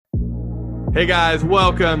Hey guys,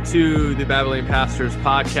 welcome to the Babbling Pastors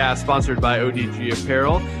podcast, sponsored by ODG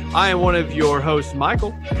Apparel. I am one of your hosts,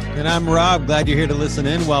 Michael. And I'm Rob. Glad you're here to listen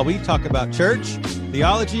in while we talk about church,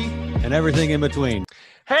 theology, and everything in between.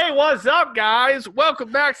 Hey, what's up, guys?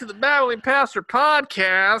 Welcome back to the Babbling Pastor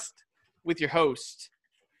podcast with your host.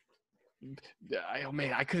 Oh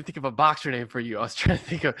man, I couldn't think of a boxer name for you. I was trying to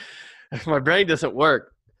think of. My brain doesn't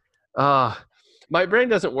work. My brain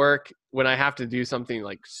doesn't work when I have to do something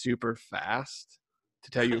like super fast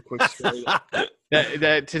to tell you a quick story.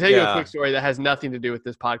 To tell you a quick story that has nothing to do with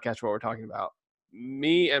this podcast, what we're talking about.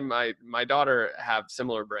 Me and my daughter have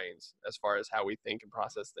similar brains as far as how we think and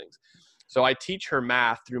process things. So I teach her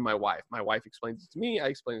math through my wife. My wife explains it to me. I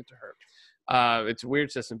explain it to her. It's a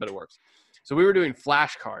weird system, but it works. So we were doing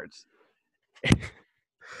flashcards.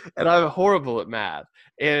 And I'm horrible at math.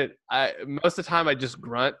 And most of the time I just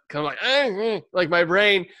grunt. Cause I'm like my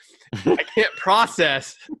brain, I can't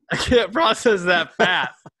process that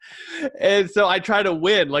fast. And so I try to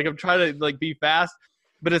win. Like I'm trying to be fast,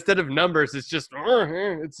 but instead of numbers, it's just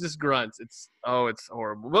grunts. It's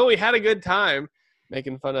horrible. Well, we had a good time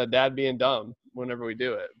making fun of Dad being dumb whenever we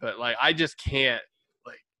do it. But I just can't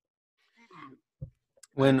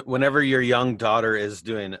Whenever your young daughter is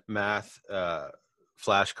doing math,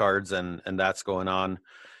 flashcards and that's going on,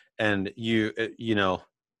 and you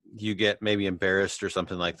get maybe embarrassed or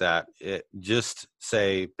something like that, just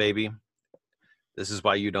say, baby, this is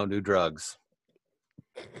why you don't do drugs.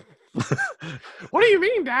 What do you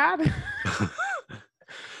mean, Dad?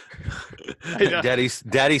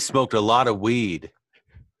 Daddy smoked a lot of weed.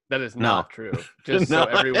 That is not true. Just so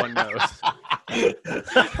everyone knows.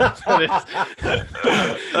 That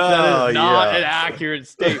is not an accurate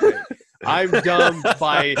statement. I'm dumb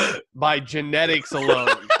by genetics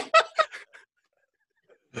alone.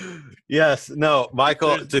 Yes. No,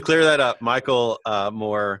 Michael, to clear that up, Michael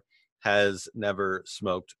Moore has never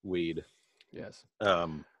smoked weed. Yes.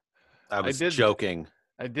 I was joking.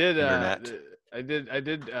 I did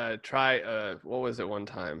try, what was it one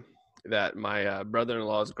time that my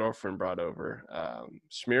brother-in-law's girlfriend brought over?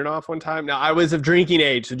 Smirnoff one time. Now, I was of drinking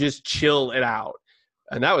age, so just chill it out.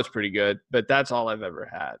 And that was pretty good, but that's all I've ever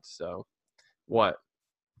had. So what?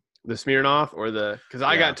 The Smirnoff or because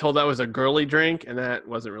I got told that was a girly drink, and that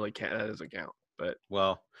wasn't really that doesn't count. But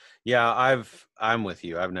well, yeah, I'm with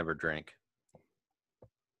you. I've never drank.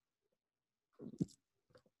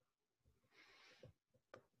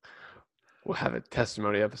 We'll have a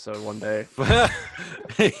testimony episode one day.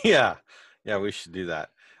 Yeah, we should do that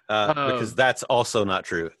because that's also not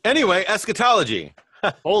true. Anyway, eschatology.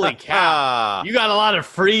 Holy cow! You got a lot of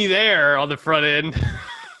free there on the front end.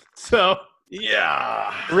 So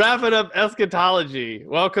yeah, wrapping up eschatology.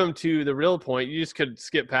 Welcome to the real point. You just could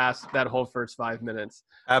skip past that whole first 5 minutes.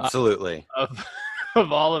 Absolutely.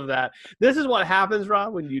 Of all of that. This is what happens,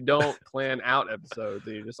 Rob, when you don't plan out episodes.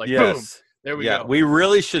 You're just boom. There we go. We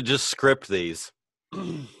really should just script these.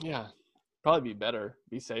 Yeah, probably be better.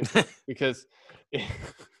 Be safe because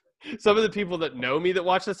some of the people that know me that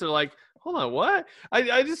watch this are like, hold on, what?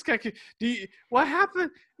 I just got. What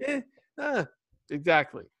happened?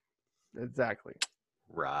 Exactly.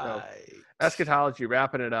 Right. So, eschatology,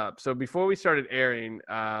 wrapping it up. So before we started airing,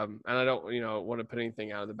 and I don't, want to put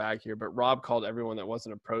anything out of the bag here, but Rob called everyone that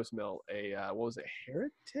wasn't a pros mill what was it,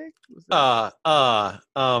 heretic?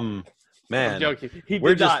 Man, I'm joking.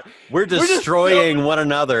 We're destroying one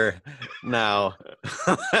another now.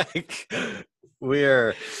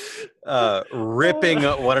 We're ripping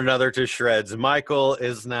one another to shreds. Michael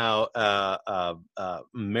is now a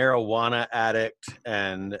marijuana addict,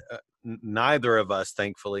 and neither of us,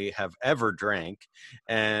 thankfully, have ever drank.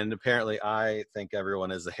 And apparently, I think everyone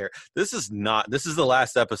is a hair. This is the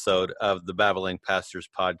last episode of the Babbling Pastors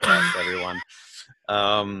podcast, everyone.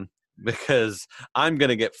 Because I'm going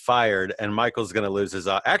to get fired and Michael's going to lose his.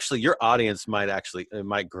 Actually, your audience might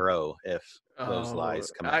grow if those lies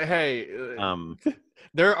come out. Hey,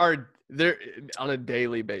 there on a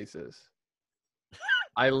daily basis.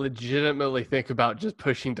 I legitimately think about just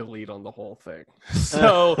pushing delete on the whole thing.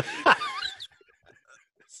 So,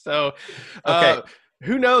 okay.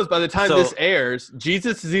 Who knows? By the time this airs,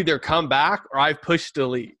 Jesus has either come back or I've pushed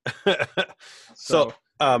delete. So,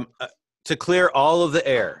 to clear all of the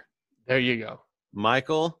air. There you go.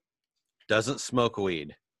 Michael doesn't smoke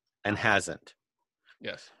weed and hasn't.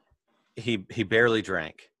 Yes. He barely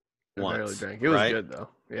drank once. Barely drank. It was good though.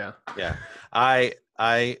 Yeah. Yeah.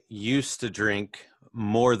 I used to drink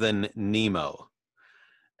more than Nemo.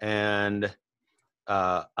 And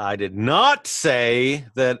I did not say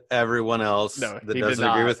that everyone else that doesn't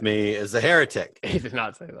agree with me is a heretic. He did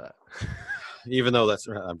not say that. Even though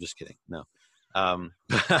I'm just kidding. No. Um,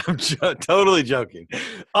 totally joking.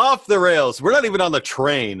 Off the rails. We're not even on the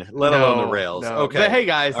train, let alone the No, rails. no. But Okay. hey,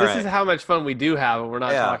 guys, All this is right. how much fun we do have, and we're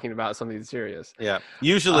not Yeah. talking about something serious. Yeah.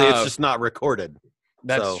 Usually it's Uh, just not recorded.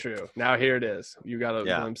 that's So, true. Now here it is. You got a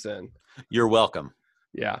yeah. glimpse in. You're welcome.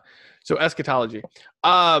 Yeah. So eschatology.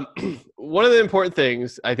 One of the important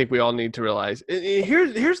things I think we all need to realize.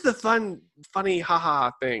 Here's the funny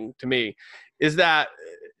haha thing to me, is that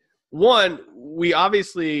one, we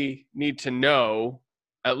obviously need to know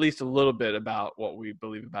at least a little bit about what we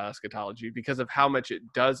believe about eschatology because of how much it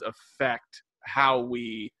does affect how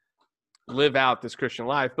we live out this Christian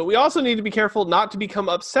life. But we also need to be careful not to become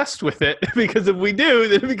obsessed with it, because if we do,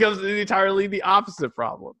 then it becomes entirely the opposite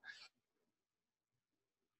problem.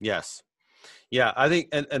 Yes. Yeah, I think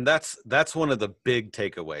and that's one of the big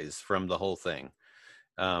takeaways from the whole thing.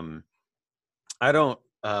 I don't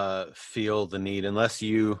feel the need, unless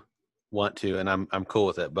you want to, and I'm cool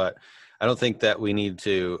with it, but I don't think that we need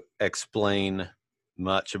to explain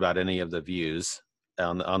much about any of the views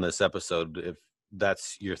on this episode. If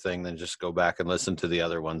that's your thing, then just go back and listen to the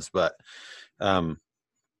other ones. But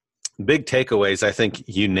big takeaways, I think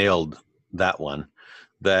you nailed that one.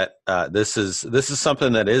 That this is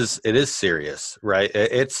something that is serious, right?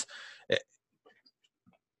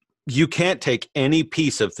 You can't take any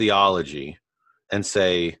piece of theology and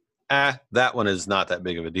say, that one is not that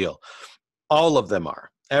big of a deal. All of them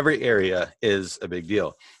are. Every area is a big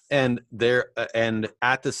deal. And and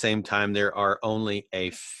at the same time, there are only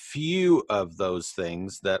a few of those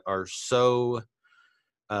things that are so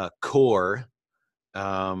core,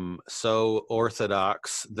 so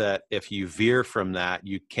orthodox, that if you veer from that,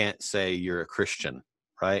 you can't say you're a Christian,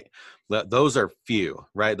 right? Those are few,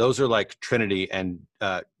 right? Those are like Trinity and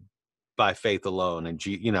by faith alone, and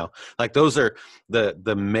like those are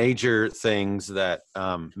the major things that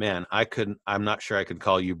man, I'm not sure I could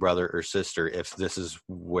call you brother or sister if this is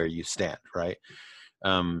where you stand, right?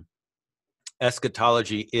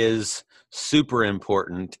 Eschatology is super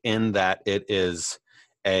important in that it is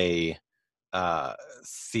a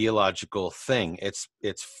theological thing. It's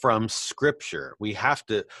from Scripture. We have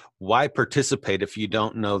to. Why participate if you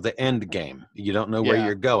don't know the end game? You don't know where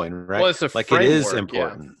you're going, right? Well, it's a Like, it is framework.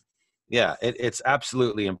 important. Yeah, it's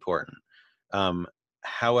absolutely important.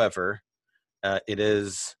 However, it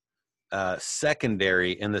is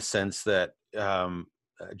secondary in the sense that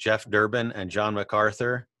Jeff Durbin and John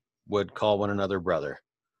MacArthur would call one another brother.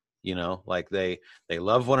 Like they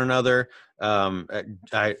love one another.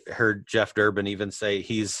 I heard Jeff Durbin even say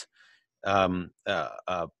he's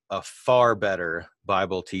a far better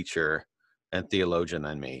Bible teacher and theologian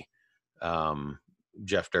than me.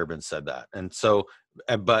 Jeff Durbin said that. And so,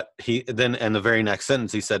 but he then, in the very next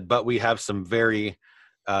sentence, he said, but we have some very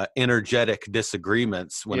energetic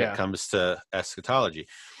disagreements when it comes to eschatology.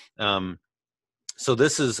 So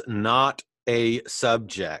this is not a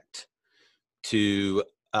subject to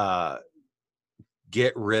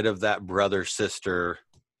get rid of that brother sister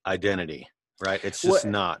identity, right? It's just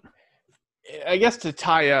not. I guess to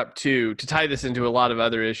tie this into a lot of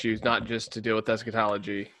other issues, not just to deal with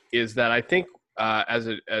eschatology, is that I think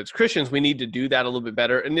as Christians we need to do that a little bit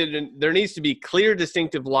better, and there needs to be clear,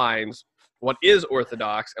 distinctive lines. What is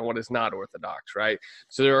orthodox and what is not orthodox, right?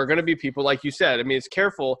 So there are going to be people, like you said. I mean, it's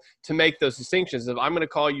careful to make those distinctions. If I'm going to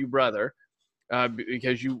call you brother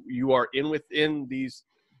because you are within these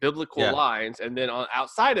biblical lines, and then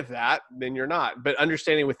outside of that, then you're not. But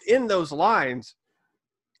understanding within those lines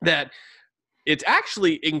that it's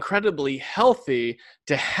actually incredibly healthy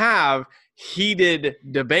to have heated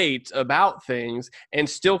debates about things and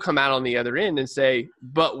still come out on the other end and say,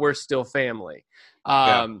 but we're still family.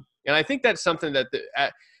 And I think that's something that,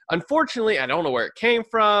 unfortunately, I don't know where it came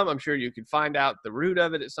from. I'm sure you could find out the root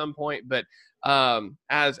of it at some point. But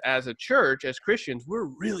as a church, as Christians, we're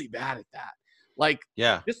really bad at that. Like,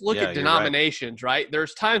 just look at denominations, right?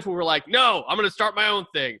 There's times where we're like, no, I'm going to start my own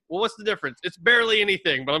thing. Well, what's the difference? It's barely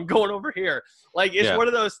anything, but I'm going over here. Like, it's one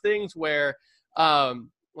of those things where,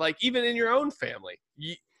 like, even in your own family,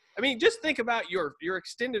 just think about your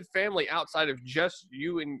extended family outside of just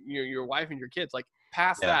you and your wife and your kids. Like,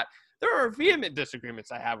 past that, there are vehement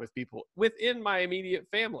disagreements I have with people within my immediate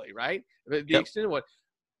family, right? The extended one.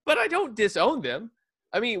 But I don't disown them.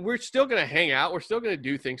 I mean, we're still going to hang out. We're still going to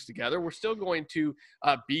do things together. We're still going to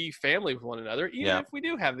be family with one another, even if we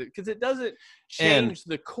do have it, because it doesn't change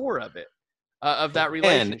the core of it, of that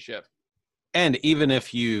relationship. And even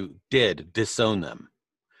if you did disown them,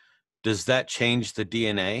 does that change the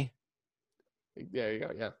DNA? There you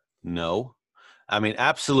go. Yeah. No. I mean,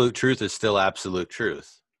 absolute truth is still absolute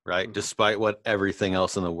truth, right? Mm-hmm. Despite what everything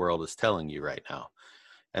else in the world is telling you right now.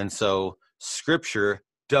 And so Scripture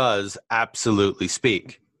does absolutely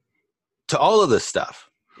speak to all of this stuff.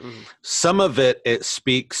 Mhm. Some of it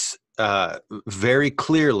speaks very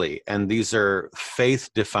clearly, and these are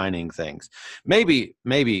faith-defining things. Maybe,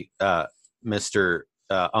 Mr.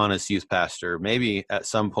 Honest Youth Pastor, maybe at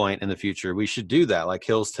some point in the future we should do that, like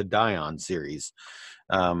Hills to Die On series.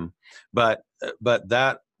 But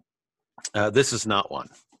that this is not one.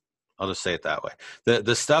 I'll just say it that way.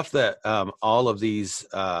 The stuff that all of these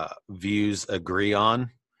views agree on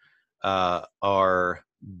are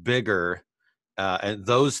bigger. And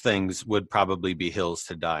those things would probably be hills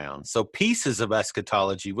to die on. So pieces of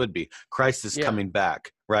eschatology would be Christ is coming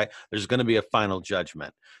back, right? There's going to be a final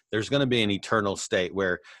judgment. There's going to be an eternal state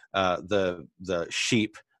where the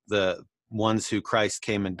sheep, the ones who Christ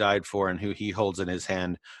came and died for and who he holds in his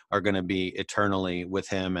hand, are going to be eternally with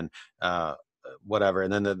him, and whatever.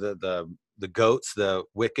 And then the goats, the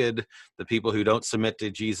wicked, the people who don't submit to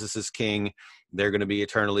Jesus as king, they're going to be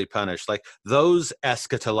eternally punished. Like, those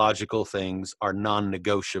eschatological things are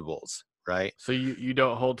non-negotiables, right? So you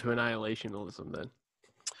don't hold to annihilationism then?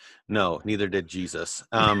 No, neither did Jesus.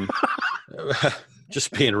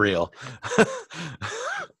 Just being real.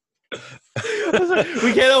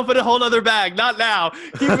 We can't open a whole nother bag. Not now.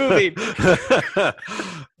 Keep moving.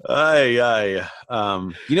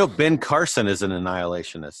 Ben Carson is an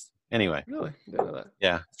annihilationist. Anyway. Really? Didn't know that.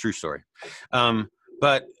 Yeah, true story.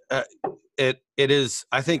 But it is,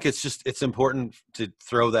 I think it's important to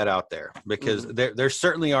throw that out there, because there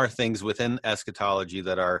certainly are things within eschatology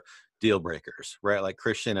that are deal breakers, right? Like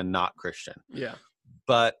Christian and not Christian. Yeah.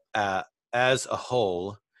 But as a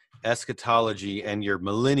whole, eschatology and your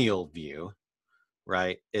millennial view,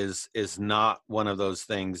 right, is not one of those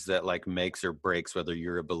things that like makes or breaks whether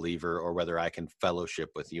you're a believer or whether I can fellowship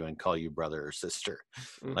with you and call you brother or sister.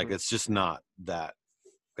 Like, it's just not that.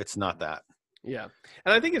 It's not that. Yeah.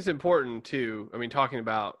 And I think it's important too, I mean, talking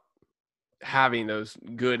about having those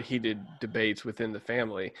good heated debates within the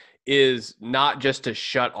family is not just to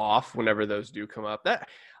shut off whenever those do come up. That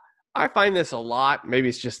I find this a lot. Maybe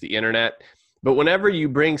it's just the internet, but whenever you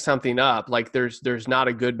bring something up, like there's not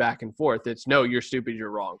a good back and forth. It's no, you're stupid,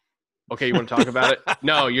 you're wrong. Okay, you want to talk about it?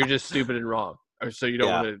 No, you're just stupid and wrong. So you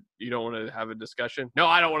don't want to have a discussion? No,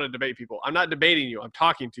 I don't want to debate people. I'm not debating you. I'm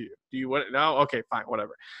talking to you. Do you want it? No? Okay, fine,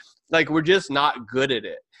 whatever. Like, we're just not good at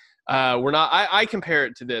it. We're not. I compare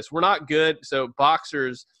it to this. We're not good. So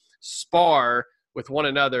boxers spar with one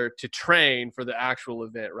another to train for the actual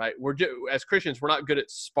event, right? As Christians, we're not good at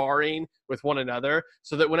sparring with one another,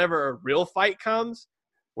 so that whenever a real fight comes,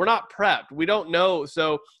 we're not prepped. We don't know.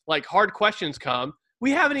 So like, hard questions come,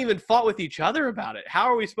 we haven't even fought with each other about it. How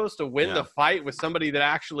are we supposed to win the fight with somebody that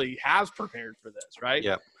actually has prepared for this, right?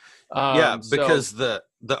 Yeah. Because the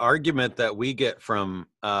argument that we get from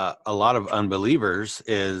a lot of unbelievers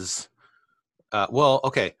is,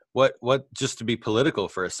 what just to be political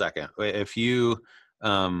for a second, if you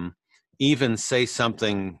even say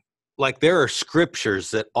something like, there are scriptures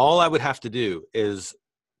that all I would have to do is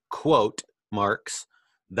quote Marx,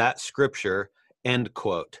 that scripture, end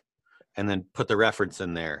quote, and then put the reference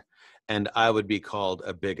in there, and I would be called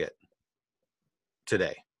a bigot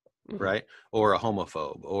today. Right? Or a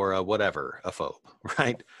homophobe, or a whatever, a phobe,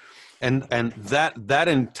 right? And that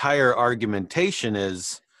entire argumentation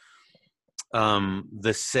is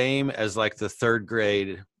the same as like the third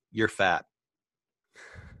grade, you're fat,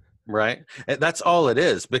 right? And that's all it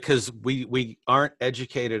is, because we aren't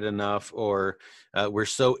educated enough, or we're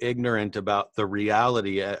so ignorant about the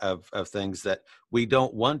reality of things that we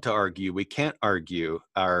don't want to argue. We can't argue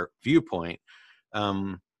our viewpoint.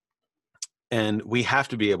 And we have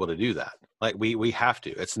to be able to do that. Like, we have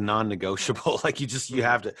to. It's non-negotiable. Like, you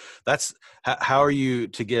have to. That's how are you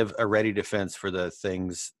to give a ready defense for the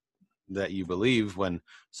things that you believe when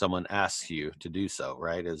someone asks you to do so,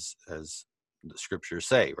 right? As the scriptures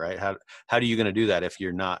say, right? How are you going to do that if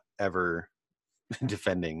you're not ever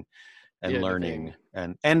defending and learning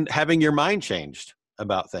and having your mind changed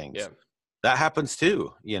about things? Yeah. That happens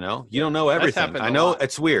too. You don't know everything. I know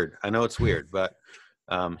it's weird. But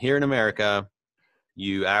here in America,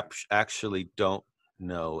 you actually don't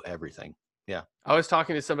know everything. Yeah. I was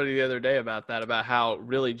talking to somebody the other day about that, about how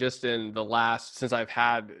really just in the last, since I've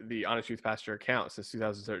had the Honest Youth Pastor account since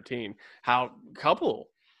 2013, how a couple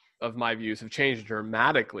of my views have changed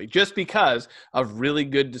dramatically just because of really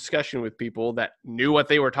good discussion with people that knew what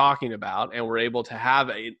they were talking about and were able to have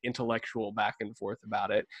an intellectual back and forth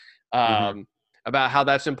about it, about how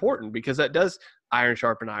that's important, because that does iron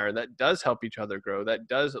sharpen iron. That does help each other grow. That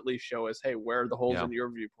does at least show us, hey, where are the holes in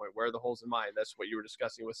your viewpoint? Where are the holes in mine? That's what you were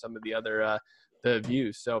discussing with some of the other the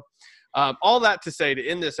views. So all that to say, to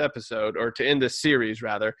end this episode, or to end this series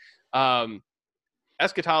rather,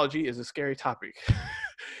 eschatology is a scary topic.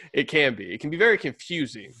 It can be. It can be very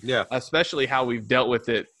confusing. Yeah. Especially how we've dealt with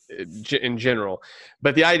it in general.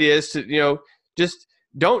 But the idea is to, just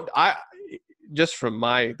don't. Just from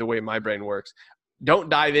the way my brain works, don't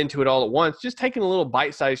dive into it all at once. Just taking a little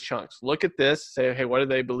bite-sized chunks. Look at this. Say, hey, what do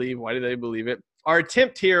they believe? Why do they believe it? Our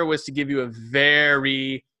attempt here was to give you a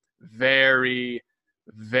very, very,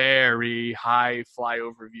 very high fly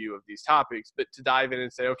overview of these topics, but to dive in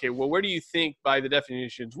and say, okay, well, where do you think by the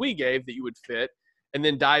definitions we gave that you would fit? And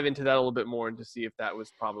then dive into that a little bit more and to see if that was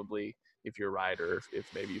probably, if you're right, or if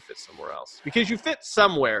maybe you fit somewhere else. Because you fit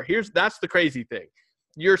somewhere. That's the crazy thing.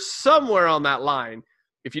 You're somewhere on that line.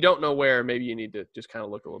 If you don't know where, maybe you need to just kind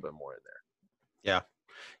of look a little bit more in there. Yeah.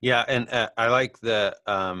 Yeah. And I like the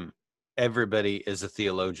everybody is a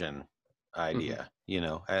theologian idea,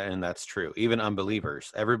 and that's true. Even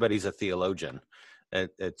unbelievers, everybody's a theologian.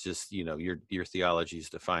 It's just, your theology is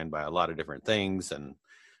defined by a lot of different things. And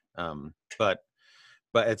but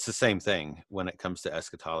it's the same thing when it comes to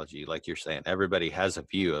eschatology. Like you're saying, everybody has a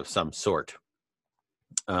view of some sort.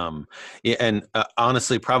 And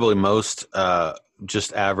honestly, probably most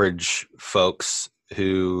just average folks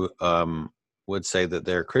who would say that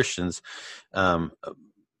they're Christians,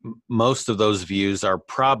 most of those views are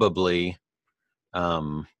probably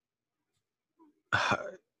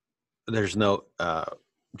there's no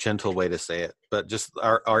gentle way to say it, but just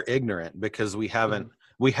are ignorant because we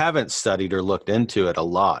haven't studied or looked into it a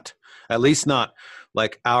lot, at least not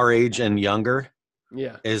like our age and younger.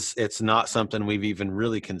 Yeah. It's not something we've even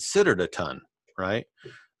really considered a ton. Right.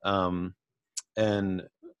 And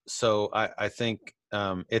so I think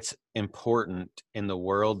it's important in the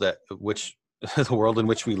world the world in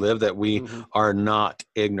which we live, that we are not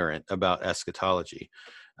ignorant about eschatology.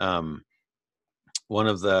 One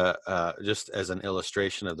of the, just as an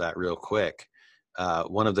illustration of that real quick,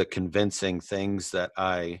 one of the convincing things that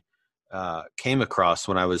I came across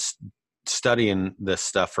when I was studying this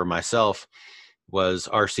stuff for myself was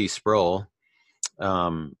R.C. Sproul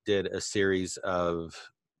did a series of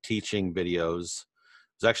teaching videos.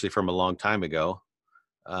 It was actually from a long time ago,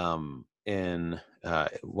 in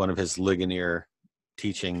one of his Ligonier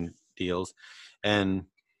teaching deals. And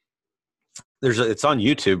it's on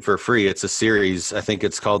YouTube for free. It's a series. I think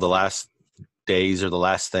it's called The Last Days or The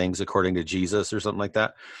Last Things According to Jesus or something like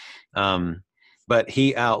that. But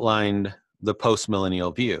he outlined the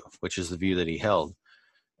post-millennial view, which is the view that he held.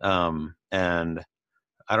 And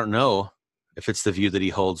I don't know if it's the view that he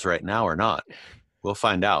holds right now or not. We'll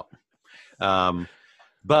find out.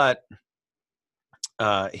 But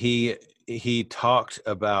he talked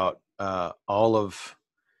about all of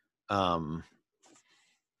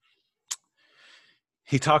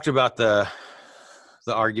he talked about the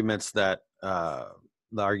arguments that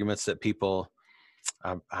people,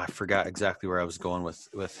 I forgot exactly where I was going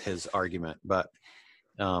with his argument, but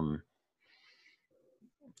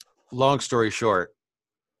long story short,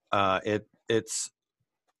 it's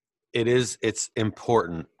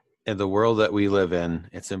important in the world that we live in.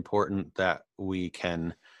 It's important that we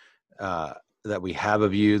can that we have a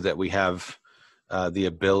view, that we have the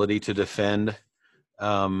ability to defend,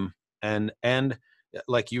 and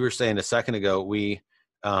like you were saying a second ago, we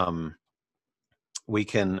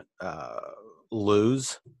can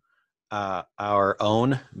lose our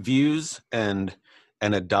own views and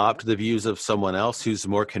adopt the views of someone else who's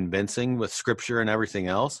more convincing with scripture and everything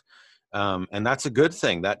else. And that's a good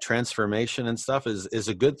thing. That transformation and stuff is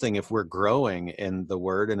a good thing if we're growing in the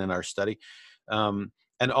word and in our study.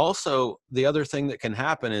 And also the other thing that can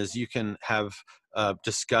happen is you can have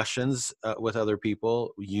discussions with other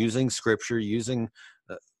people using scripture, using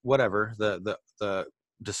whatever, the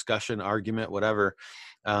discussion, argument, whatever.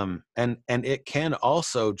 And it can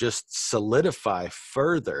also just solidify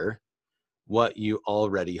further what you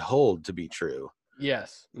already hold to be true.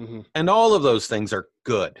 Yes. Mm-hmm. And all of those things are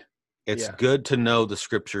good. It's good to know the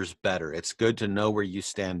scriptures better. It's good to know where you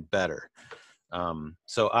stand better.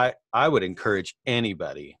 So I would encourage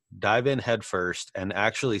anybody, dive in head first and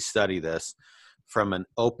actually study this from an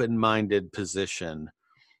open-minded position.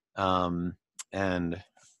 And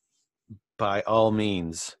by all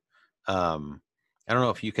means, I don't know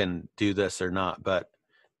if you can do this or not, but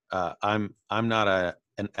I'm not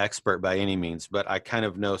an expert by any means, but I kind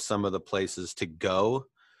of know some of the places to go.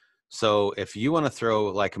 So if you want to throw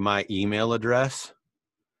like my email address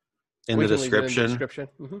in the description,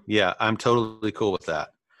 mm-hmm. Yeah, I'm totally cool with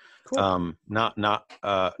that. Cool.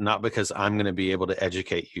 Not because I'm going to be able to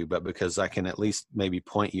educate you, but because I can at least maybe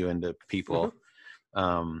point you into people,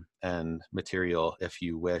 and material if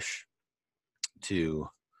you wish to.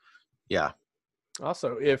 Yeah.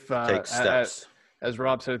 Also, if take steps. as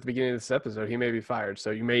Rob said at the beginning of this episode, he may be fired.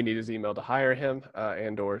 So you may need his email to hire him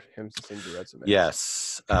and or him to send you resumes.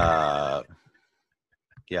 Yes.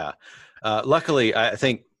 Yeah. Luckily, I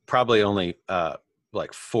think probably only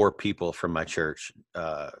like 4 people from my church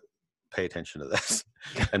pay attention to this.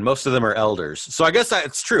 And most of them are elders. So I guess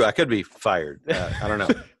it's true. I could be fired. I don't know.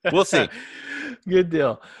 We'll see. Good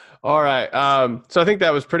deal. All right. So I think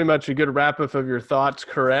that was pretty much a good wrap up of your thoughts,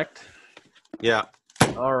 correct? Yeah.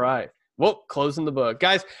 All right. Well, closing the book.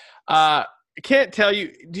 Guys, I can't tell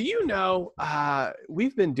you, do you know,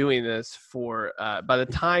 we've been doing this for, by the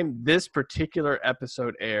time this particular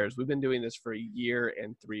episode airs, we've been doing this for 1 year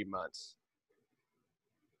and 3 months.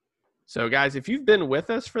 So guys, if you've been with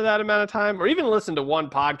us for that amount of time, or even listened to one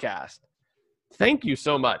podcast, thank you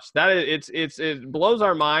so much. That it blows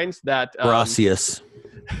our minds that Gracias.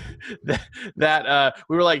 that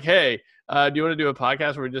we were like, hey, do you want to do a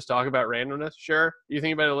podcast where we just talk about randomness? Sure. You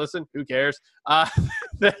think about it, listen? Who cares?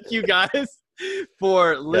 Thank you guys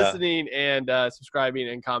for listening and subscribing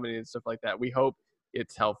and commenting and stuff like that. We hope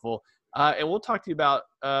it's helpful. And we'll talk to you about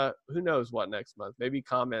who knows what next month. Maybe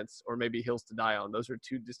comments or maybe hills to die on. Those are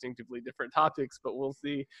 2 distinctively different topics, but we'll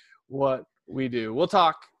see what we do. We'll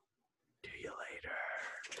talk to you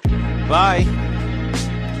later. Bye.